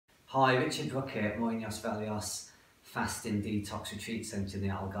Hi, Richard Brook here at Moinos Fasting Detox Retreat Centre in the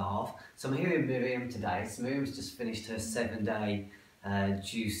Algarve. So I'm here with Miriam today. So Miriam's just finished her 7-day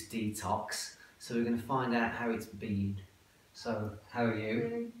juice detox. So we're going to find out how it's been. So, how are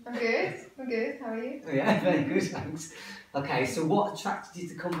you? I'm good. I'm good. How are you? Yeah, very good, thanks. Okay, so what attracted you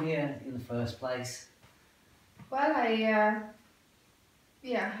to come here in the first place? Well, I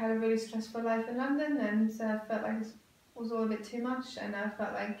had a really stressful life in London and felt like it was all a bit too much, and I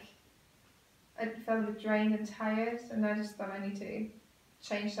felt like I felt a bit drained and tired, and I just thought I need to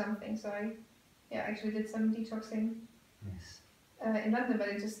change something. So I actually did some detoxing Yes. in London, but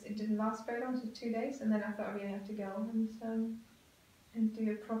it didn't last very long, just 2 days, and then I thought I really have to go and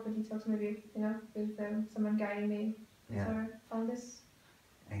do a proper detox, maybe with someone guiding me. Yeah. So I found this.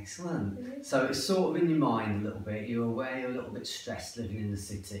 Excellent. So it's sort of in your mind a little bit. You're aware you're a little bit stressed living in the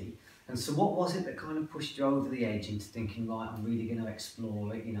city. And so what was it that kind of pushed you over the edge into thinking, right, I'm really going to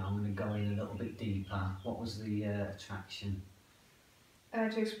explore it, I'm going to go in a little bit deeper? What was the attraction?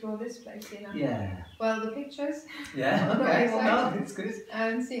 To explore this place, Yeah. Well, the pictures. Yeah, okay, well, no, it's good.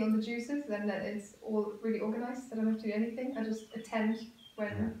 And seeing all the juices, and that it's all really organised. I don't have to do anything. I just attend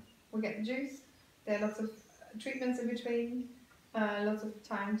when we get the juice. There are lots of treatments in between, lots of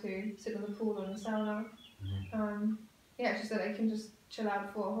time to sit in the pool or in the sauna. It's just that I can just chill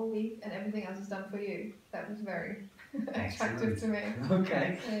out for a whole week and everything else is done for you. That was very attractive to me.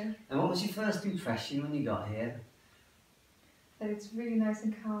 Okay. Yeah. And what was your first impression when you got here? That it's really nice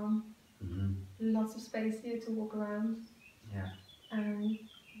and calm. Mm-hmm. Lots of space here to walk around. Yeah. And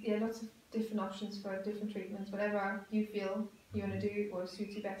lots of different options for different treatments, whatever you feel you want to do or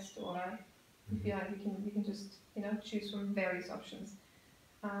suits you best, or you feel like you can just choose from various options,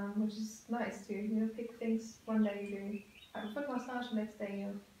 which is nice to pick things. One day you do have a foot massage, the next day you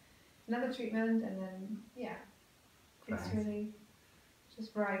have another treatment, and then it's really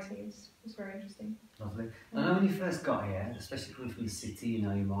just variety. It's very interesting. Lovely. I know when you first got here, especially coming from the city, your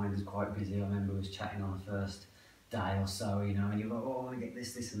mind was quite busy. I remember we was chatting on the first day or so, and you were like, oh, I want to get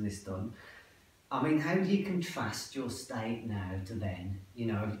this and this done. I mean, how do you contrast your state now to then?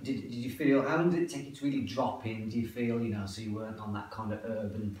 Did you feel, how long did it take you to really drop in? Do you feel, so you weren't on that kind of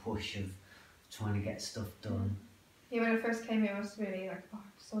urban push of trying to get stuff done? Yeah, when I first came here, I was really like, oh,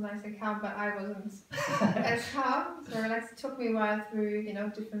 so nice and calm, but I wasn't as calm. So it took me a while through,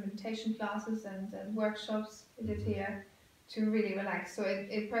 different meditation classes and workshops we did here to really relax. So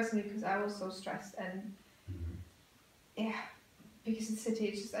it personally, because I was so stressed and because in the city,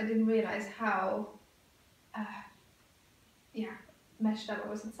 it's just I didn't realize how meshed up I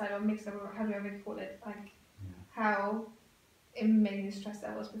was inside, or mixed up, or how do I even call it, how amazingly stressed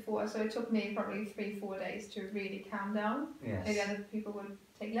I was before. So it took me probably 3-4 days to really calm down. Yes. Maybe other people would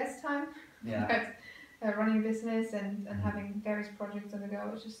take less time. Yeah. But running a business and having various projects on the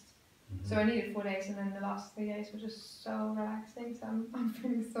go, it's just so I needed 4 days, and then the last 3 days were just so relaxing. So I'm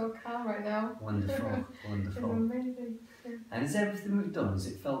feeling so calm right now. Wonderful, wonderful. It's amazing. Yeah. And is everything we've done, has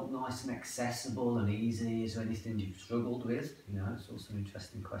it felt nice and accessible and easy? Is there anything you've struggled with? It's also an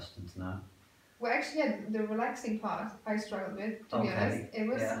interesting question to know. Well, actually, the relaxing part I struggled with, to be honest. It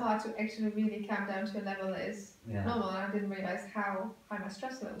was hard to actually really calm down to a level that is normal, and I didn't realise how high my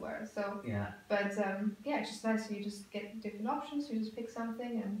stress level were. So, but it's just nice. You just get different options. You just pick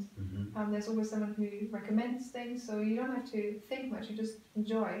something, and there's always someone who recommends things, so you don't have to think much. You just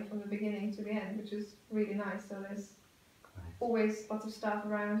enjoy from the beginning to the end, which is really nice. So there's always lots of staff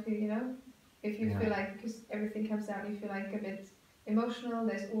around who, if you feel like, because everything comes out, you feel like a bit emotional,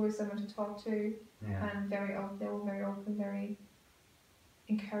 there's always someone to talk to, and they're all very open, very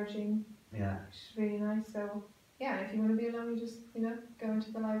encouraging, which is really nice. So if you want to be alone, you just go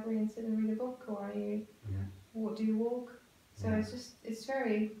into the library and sit and read a book, or you do walk. So it's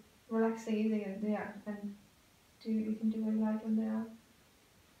very relaxing, easy, and you can do what you like, and there are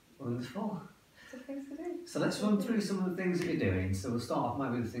wonderful. Things to do. So let's run through some of the things that you're doing. So we'll start off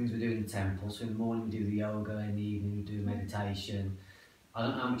maybe with the things we do in the temple. So in the morning we do the yoga, in the evening we do meditation. I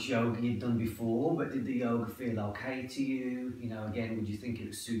don't know how much yoga you'd done before, but did the yoga feel okay to you? Again, would you think it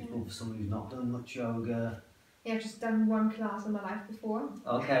was suitable for someone who's not done much yoga? Yeah, I've just done one class in my life before.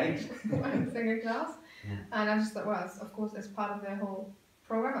 Okay. One single class. And I just thought, well, of course, as part of the whole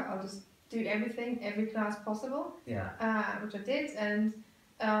program, I'll just do every class possible. Which I did, and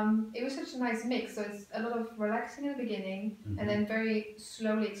it was such a nice mix. So it's a lot of relaxing in the beginning, and then very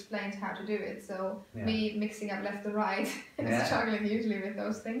slowly explained how to do it. So me mixing up left and right, and struggling usually with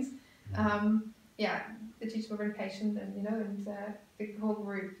those things. The teachers were very patient, and and the whole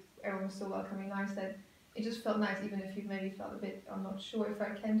group, everyone was so welcoming, nice, that it just felt nice, even if you maybe felt a bit, I'm not sure if I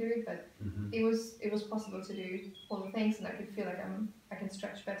can do it, but it was possible to do all the things, and I could feel like I'm I can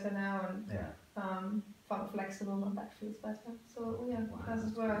stretch better now and feel flexible. My back feels better. So yeah,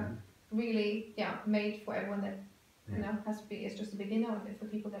 classes were really made for everyone that has to be. It's just a beginner, and for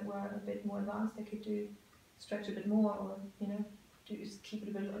people that were a bit more advanced, they could do stretch a bit more, or keep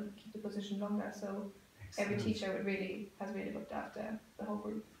the position longer. So every teacher has really looked after the whole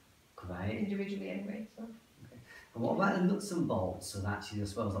group. Great. Individually anyway. So. And what about the nuts and bolts? So actually, I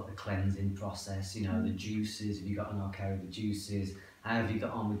suppose like the cleansing process. The juices. Have you got an okay with the juices? How have you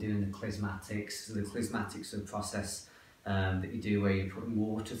got on with doing the clismatics? So the clismatics are a process that you do where you're putting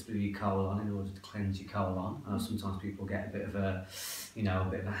water through your colon in order to cleanse your colon. I know sometimes people get a bit of a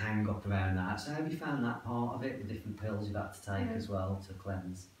hang up around that. So how have you found that part of it, the different pills you've had to take as well to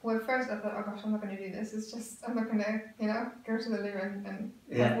cleanse? Well, at first I thought, oh gosh, I'm not going to do this. It's just, I'm not going to, go to the loo and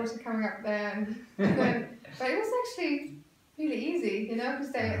have water coming up there. But it was actually really easy,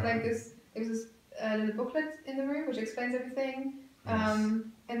 because they like this. There was this little booklet in the room which explains everything.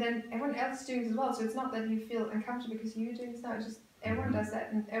 And then everyone else is doing it as well, so it's not that you feel uncomfortable because you're doing this now, it's just everyone does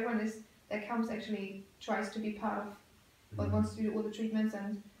that, and everyone that comes actually tries to be part of wants to do all the treatments,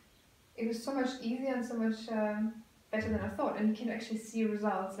 and it was so much easier and so much better than I thought, and you can actually see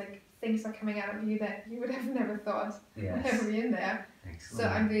results, like things are coming out of you that you would have never thought would ever be in there. Excellent.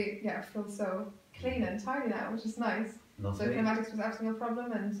 So I feel so clean and tidy now, which is nice. Lovely. So climatics was absolutely no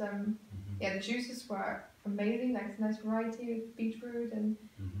problem, and the juices were amazing, like a nice variety of beetroot and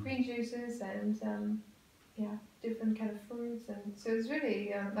green juices and different kind of fruits, and so it was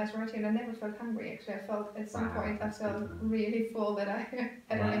really nice variety, and I never felt hungry actually. I felt at some point I felt really full that I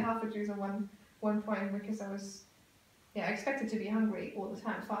had only half a juice at one point, because I was I expected to be hungry all the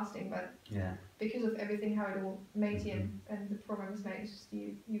time fasting, but because of everything how it all made you and the program is made, it's just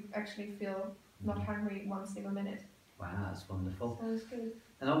you actually feel not hungry one single minute. Wow, that's wonderful. Sounds good.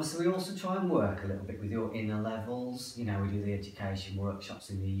 And obviously we also try and work a little bit with your inner levels. We do the education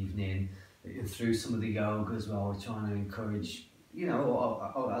workshops in the evening, through some of the yoga as well. We're trying to encourage,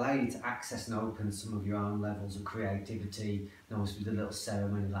 or allow you to access and open some of your own levels of creativity. And obviously we did a little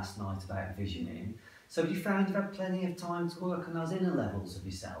ceremony last night about visioning. So have you found you've had plenty of time to work on those inner levels of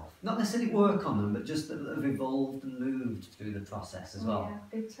yourself? Not necessarily work on them, but just that have evolved and moved through the process as well?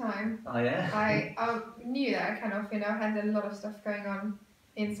 Yeah, big time. Oh yeah? I knew that I kind of, had a lot of stuff going on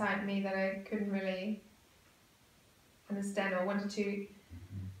inside me that I couldn't really understand or wanted to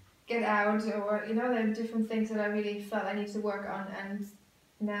get out, or, there are different things that I really felt I needed to work on, and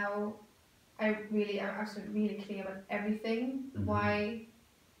now I'm absolutely really clear about everything, why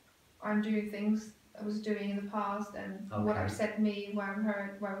I'm doing things I was doing in the past, and what upset me, why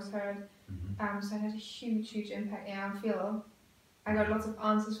I was hurt. So it had a huge impact. I feel I got lots of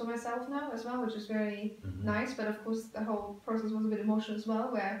answers for myself now as well, which is very nice, but of course the whole process was a bit emotional as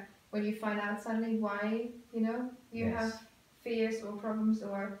well, where when you find out suddenly why you have fears or problems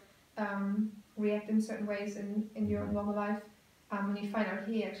or react in certain ways in your normal life, when you find out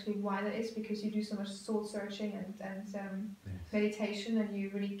here actually why that is, because you do so much soul searching and meditation, and you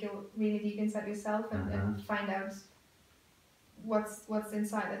really go really deep inside yourself and find out what's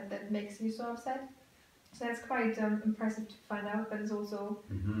inside that makes you so upset. So that's quite impressive to find out, but it's also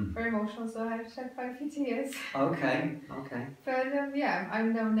very emotional, so I've shed quite a few tears. Okay. But I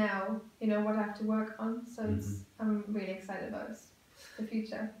know now, what I have to work on, so I'm really excited about the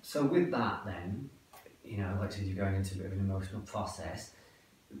future. So with that then, like I said, you're going into a bit of an emotional process.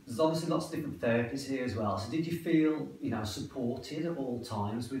 There's obviously lots of different therapies here as well. So did you feel, supported at all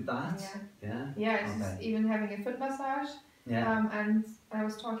times with that? Yeah, it's just even having a foot massage. And I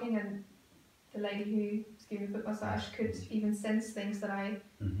was talking, and the lady who was giving the foot massage could even sense things that I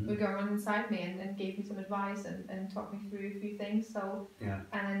were going on inside me, and gave me some advice and talked me through a few things. So and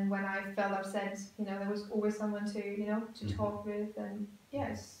then when I felt upset, there was always someone to talk with, and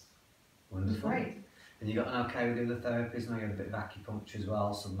it's wonderful. Great. And you got an okay with the other therapies? Now you had a bit of acupuncture as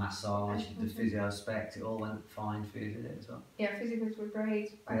well, some massage, the physio-spect, it all went fine for you, did it as well? Yeah, physios were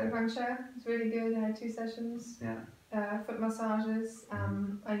great. Acupuncture was really good. I had 2 sessions. Foot massages.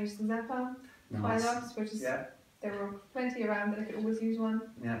 I used the Zappa quite a lot, which is there were plenty around, but I could always use one.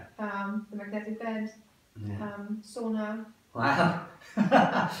 The magnetic bed, sauna. Wow.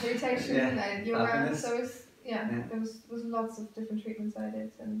 Meditation, yoga. So it was, there was lots of different treatments I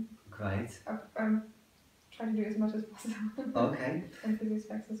did, and great. I'm trying to do as much as possible. Okay. And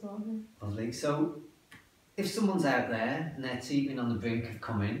physio-specs as well. Lovely. So, if someone's out there and they're teetering on the brink of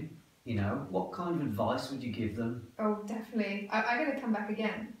coming, what kind of advice would you give them? Oh, definitely. I'm going to come back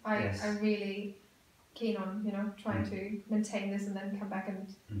again. I'm really keen on, trying to maintain this and then come back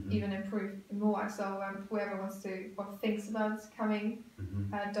and even improve more. So whoever wants to or thinks about coming,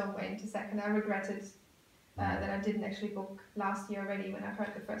 don't wait a second. I regretted that I didn't actually book last year already when I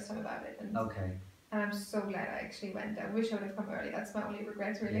heard the first time about it. And, and I'm so glad I actually went. I wish I would have come early. That's my only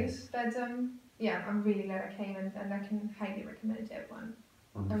regret, really. Yes. But yeah, I'm really glad I came, and I can highly recommend it to everyone.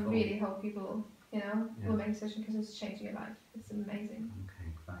 Wonderful. I really hope people, will make a decision, because it's changing your life. It's amazing. Okay,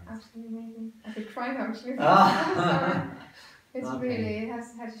 great. Absolutely amazing. I could cry now, actually. Sorry. It's really, it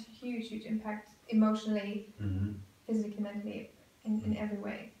has had a huge impact emotionally, physically, mentally, in every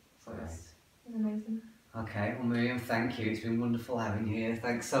way. So it's amazing. Okay, well Miriam, thank you. It's been wonderful having you here.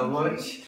 Thanks so much.